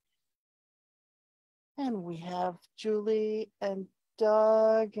 And we have Julie and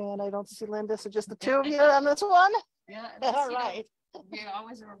Doug, and I don't see Linda, so just the two of you on this one? Yeah. All right. We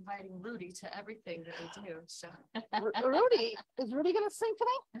always are inviting Rudy to everything that we do. So Rudy, is Rudy going to sing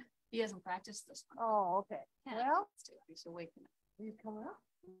today? he hasn't practiced this one. Oh, okay. Yeah, Well, let's do it. He's awakening. you come up.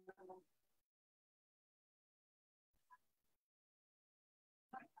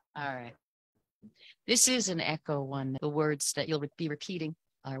 All right. This is an echo one. The words that you'll be repeating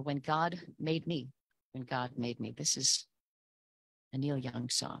are when God made me. When God made me. This is a Neil Young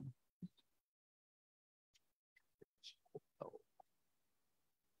song.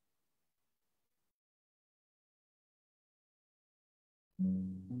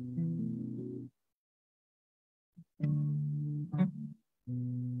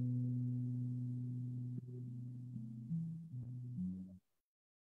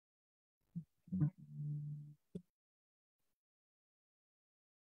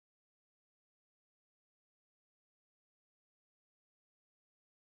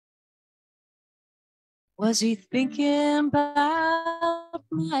 Was he thinking about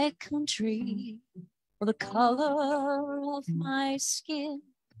my country or the color of my skin?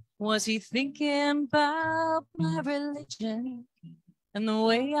 Was he thinking about my religion and the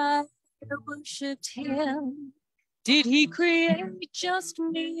way I worshipped him? Did he create just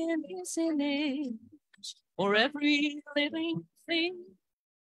me in his image or every living thing?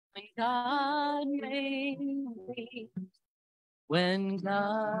 When God made me, when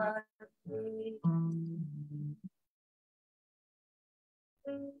God made me.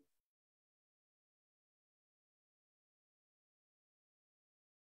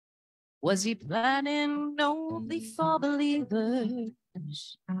 Was he planning only for believers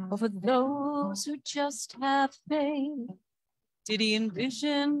or for those who just have faith? Did he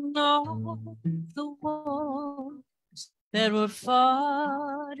envision all the wars that were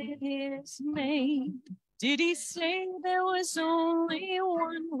fought in his name? Did he say there was only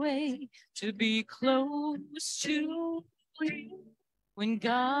one way to be close to him? When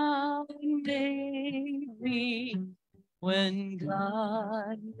God made me, when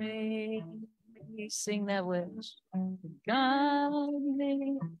God made me, sing that with God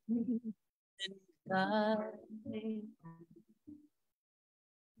made me, and God made me.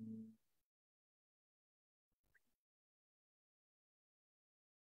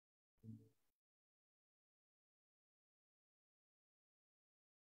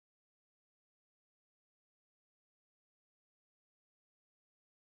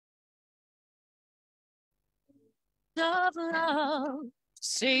 Of love,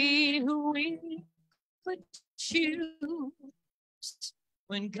 say who we could choose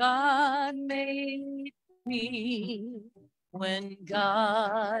when God made me, when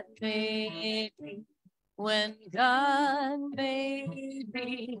God made me, when God made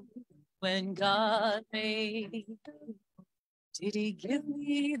me, when God made me. Did he give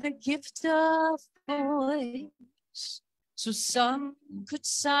me the gift of voice so some could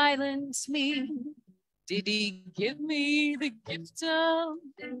silence me? Did he give me the gift of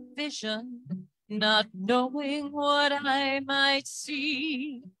vision, not knowing what I might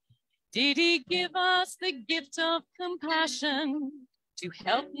see? Did he give us the gift of compassion to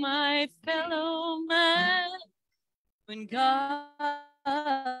help my fellow man? When God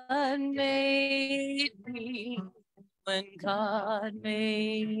made me, when God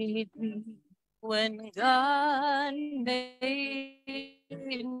made me, when God made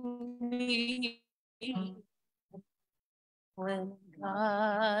me, when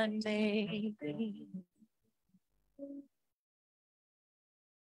God made me,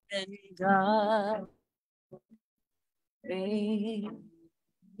 when God made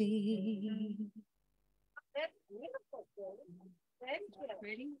me. That's beautiful, thank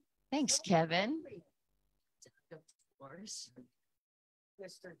you. Thanks, Kevin. Of course.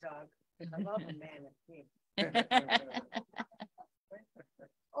 Mr. Doug. I love a man of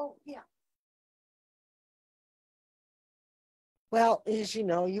Oh, yeah. Well, as you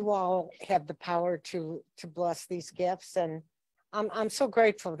know, you all have the power to bless these gifts, and I'm so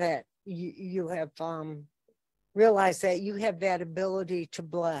grateful that you have realized that you have that ability to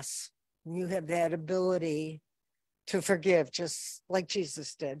bless. You have that ability to forgive, just like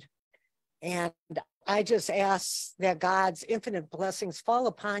Jesus did. And I just ask that God's infinite blessings fall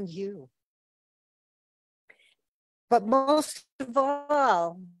upon you. But most of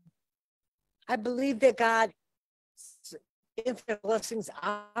all, I believe that God's infinite blessings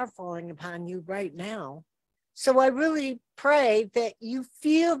are falling upon you right now. So I really pray that you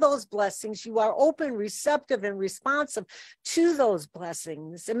feel those blessings. You are open, receptive, and responsive to those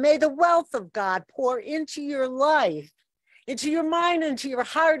blessings. And may the wealth of God pour into your life, into your mind, into your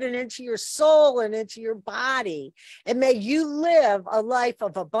heart, and into your soul, and into your body. And may you live a life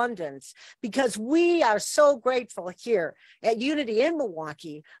of abundance, because we are so grateful here at Unity in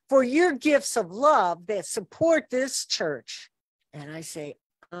Milwaukee for your gifts of love that support this church. And I say,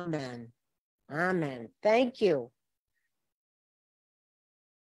 amen. Amen. Thank you.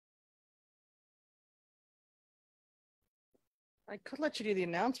 I could let you do the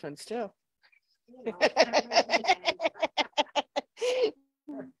announcements too.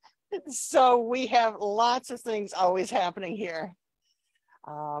 So we have lots of things always happening here.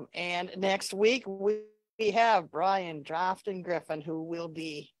 And next week we have Brian Drafton Griffin, who will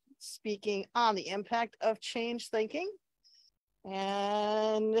be speaking on the impact of change thinking.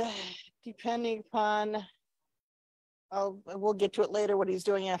 And depending upon, we'll get to it later, what he's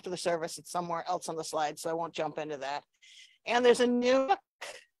doing after the service. It's somewhere else on the slide, so I won't jump into that. And there's a new book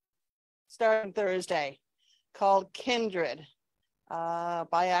starting Thursday called Kindred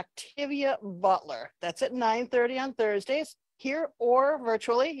by Pipia Butler. That's at 9:30 on Thursdays, here or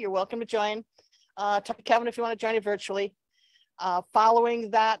virtually. You're welcome to join. Talk to Kevin if you want to join it virtually.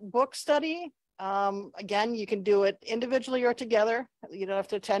 Following that book study, again, you can do it individually or together. You don't have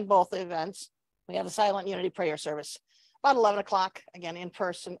to attend both events. We have a silent unity prayer service about 11 o'clock, again, in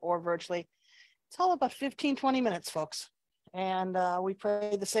person or virtually. It's all about 15-20 minutes, folks. And we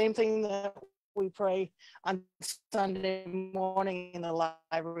pray the same thing that we pray on Sunday morning in the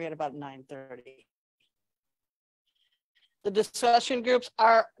library at about 9:30. The discussion groups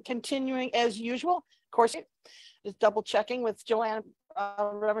are continuing as usual. Of course, just double checking with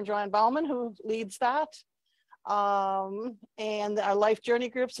Reverend Joanne Bauman, who leads that. And our life journey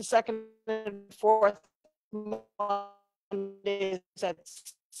groups, the second and fourth Mondays at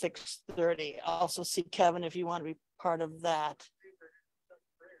 6:30. Also see Kevin if you want to be part of that.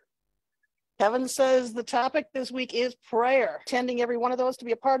 Kevin says the topic this week is prayer. Attending every one of those to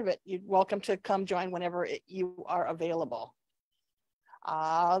be a part of it. You're welcome to come join whenever you are available.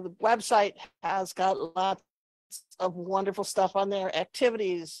 The website has got lots of wonderful stuff on there,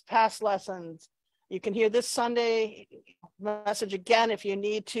 activities, past lessons. You can hear this Sunday message again if you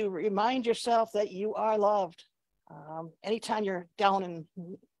need to remind yourself that you are loved. Anytime you're down and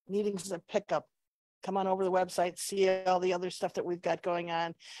needing a pickup, come on over to the website, see all the other stuff that we've got going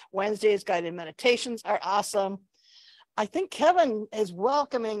on. Wednesdays guided meditations are awesome. I think Kevin is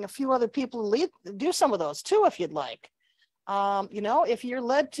welcoming a few other people to do some of those too, if you'd like. If you're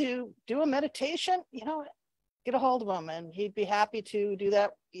led to do a meditation, get a hold of him and he'd be happy to do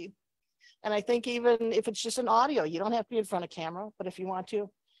that. And I think even if it's just an audio, you don't have to be in front of camera, but if you want to,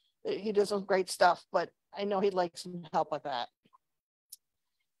 he does some great stuff, but I know he'd like some help with that.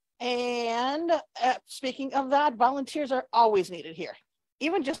 And speaking of that, volunteers are always needed here,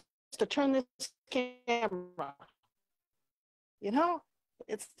 even just to turn this camera.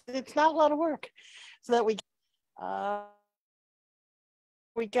 It's not a lot of work, so that we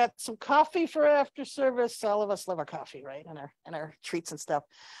got some coffee for after service. All of us love our coffee, right? And our treats and stuff.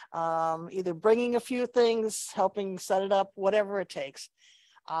 Either bringing a few things, helping set it up, whatever it takes.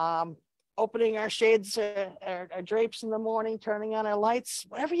 Opening our shades, our drapes in the morning, turning on our lights,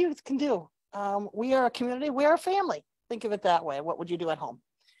 whatever you can do. We are a community, we are a family. Think of it that way. What would you do at home?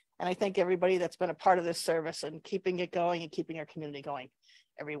 And I thank everybody that's been a part of this service and keeping it going and keeping our community going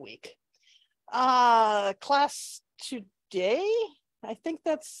every week. Class today, I think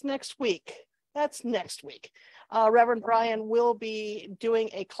that's next week. That's next week. Reverend Brian will be doing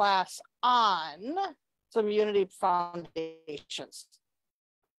a class on some Unity foundations.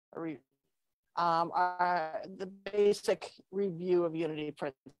 The basic review of Unity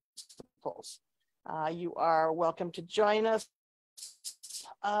principles. You are welcome to join us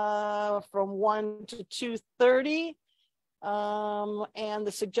from 1 to 2:30. And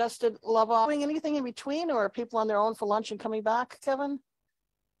the suggested level, doing anything in between, or are people on their own for lunch and coming back, Kevin?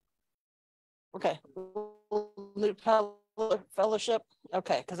 Okay. Fellowship.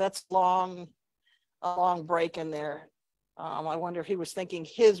 Okay, because that's a long break in there. I wonder if he was thinking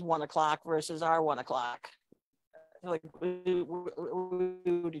his 1 o'clock versus our 1 o'clock. Like we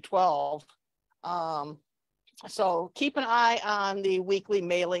do 12. So keep an eye on the weekly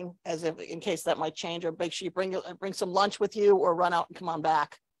mailing as if in case that might change, or make sure you bring some lunch with you or run out and come on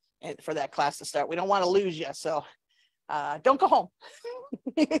back for that class to start. We don't want to lose you. So don't go home.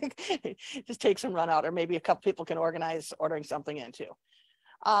 Just take some run out, or maybe a couple people can organize ordering something in too.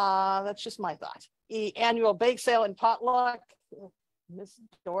 That's just my thought. Annual bake sale and potluck. Miss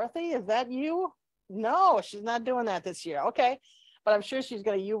Dorothy, is that you? No, she's not doing that this year. Okay. But I'm sure she's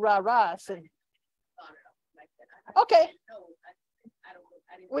going to you-rah-rah. So. Okay.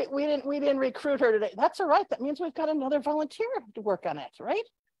 We didn't recruit her today. That's all right. That means we've got another volunteer to work on it, right?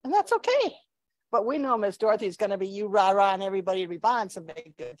 And that's okay. But we know Miss Dorothy's going to be you-rah-rah and everybody to be buying some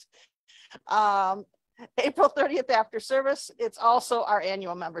baked goods. April 30th after service, it's also our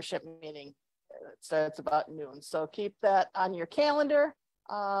annual membership meeting. It starts about noon. So keep that on your calendar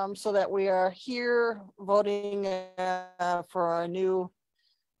so that we are here voting for our new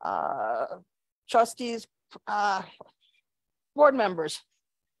trustees, board members.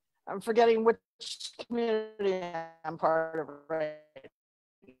 I'm forgetting which community I'm part of right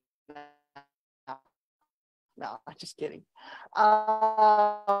now. No, I'm just kidding.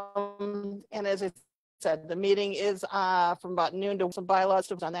 And as I said, the meeting is from about noon to some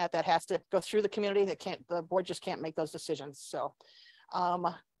bylaws on that has to go through the community. The board just can't make those decisions. So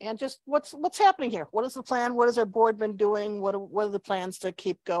and just what's happening here? What is the plan? What has our board been doing? What are the plans to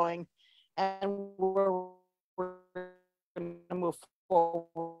keep going? And we're going to move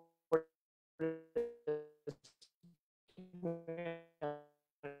forward.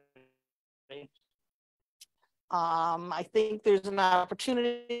 I think there's an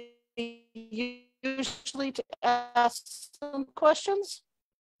opportunity usually to ask some questions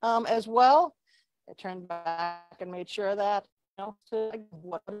as well. I turned back and made sure that to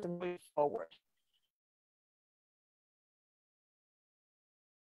what to move forward.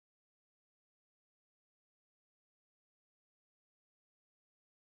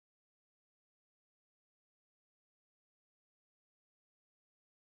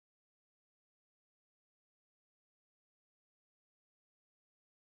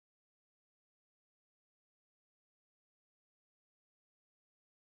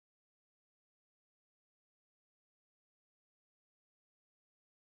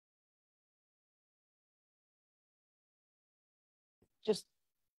 Just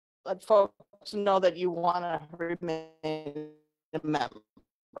let folks know that you want to remain a member.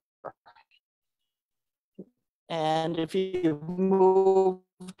 And if you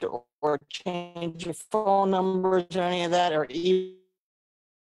moved or change your phone numbers or any of that, or even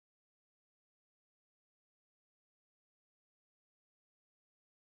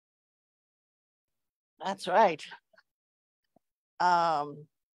that's right.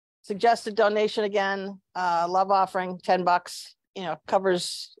 Suggested donation again, love offering, $10,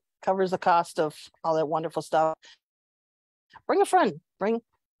 covers the cost of all that wonderful stuff. Bring a friend, bring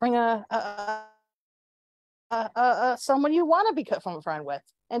someone you want to become a friend with,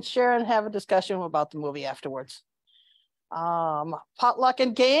 and share and have a discussion about the movie afterwards. Potluck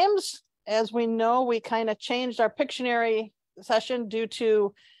and games. As we know, we kind of changed our Pictionary session due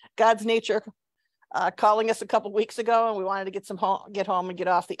to God's nature calling us a couple weeks ago, and we wanted to get home and get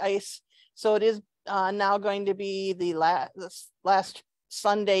off the ice. So it is now going to be the last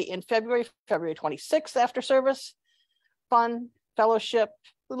Sunday in February 26th after service. Fun, fellowship,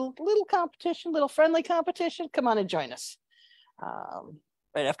 little competition, little friendly competition. Come on and join us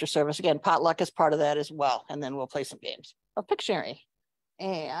right after service. Again, potluck is part of that as well. And then we'll play some games of Pictionary.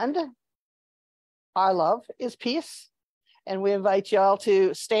 And our love is peace. And we invite y'all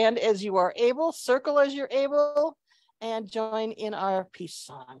to stand as you are able, circle as you're able, and join in our peace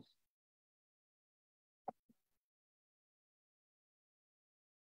song.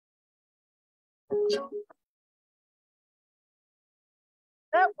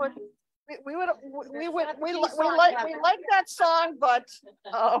 That would we like that song, but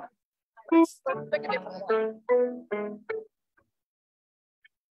let's pick a different one.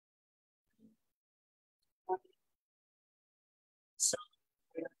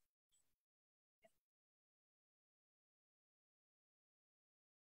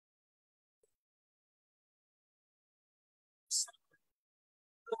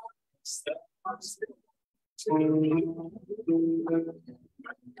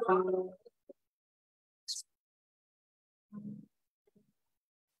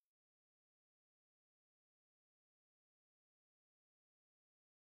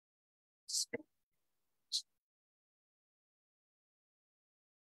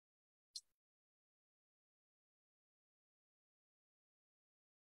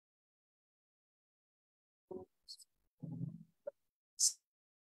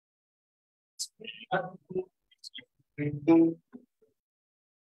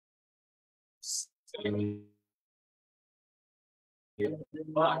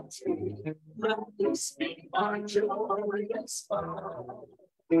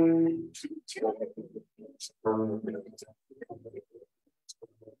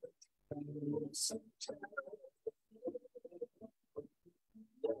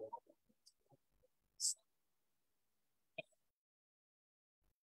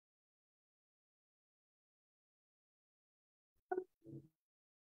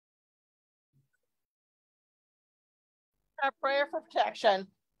 Our prayer for protection.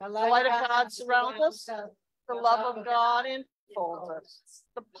 The light of God surrounds us. The love of God enfolds us.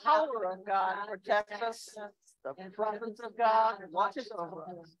 The power of God protects us. The presence of God watches over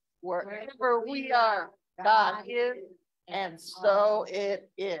us. Wherever we are, God is, and so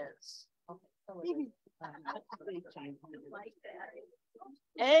it is.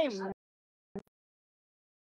 Amen.